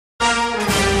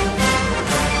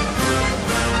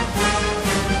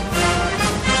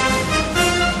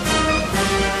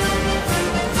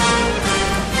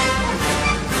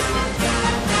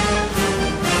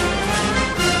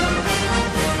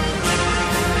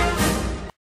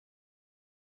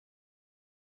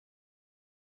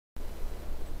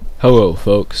Hello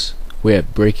folks, we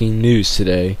have breaking news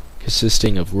today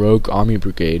consisting of Rouge Army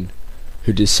Brigade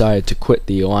who decided to quit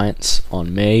the Alliance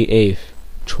on May 8th,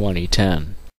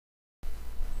 2010.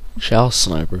 Shell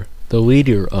Sniper, the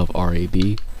leader of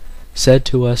RAB, said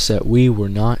to us that we were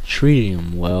not treating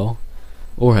them well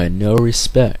or had no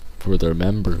respect for their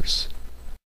members.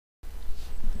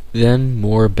 Then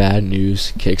more bad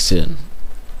news kicks in.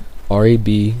 RAB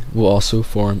will also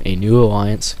form a new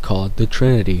alliance called the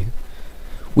Trinity.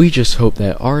 We just hope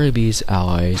that RAB's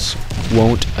allies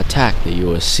won't attack the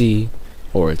USC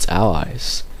or its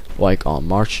allies, like on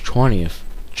March 20th,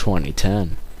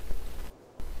 2010.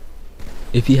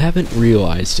 If you haven't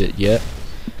realized it yet,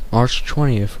 March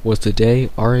 20th was the day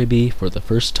RAB for the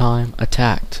first time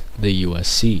attacked the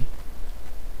USC.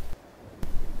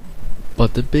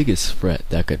 But the biggest threat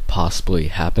that could possibly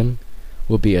happen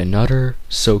will be another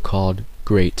so-called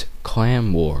Great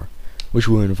Clan War, which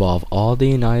will involve all the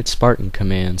United Spartan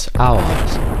Command's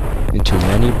allies into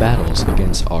many battles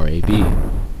against RAB.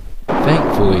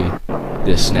 Thankfully,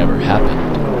 this never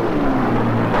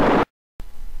happened.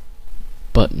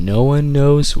 But no one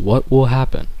knows what will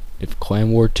happen if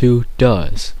Clan War 2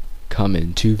 does come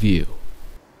into view.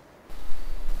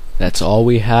 That's all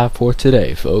we have for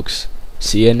today, folks.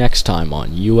 See you next time on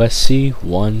USC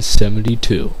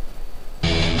 172.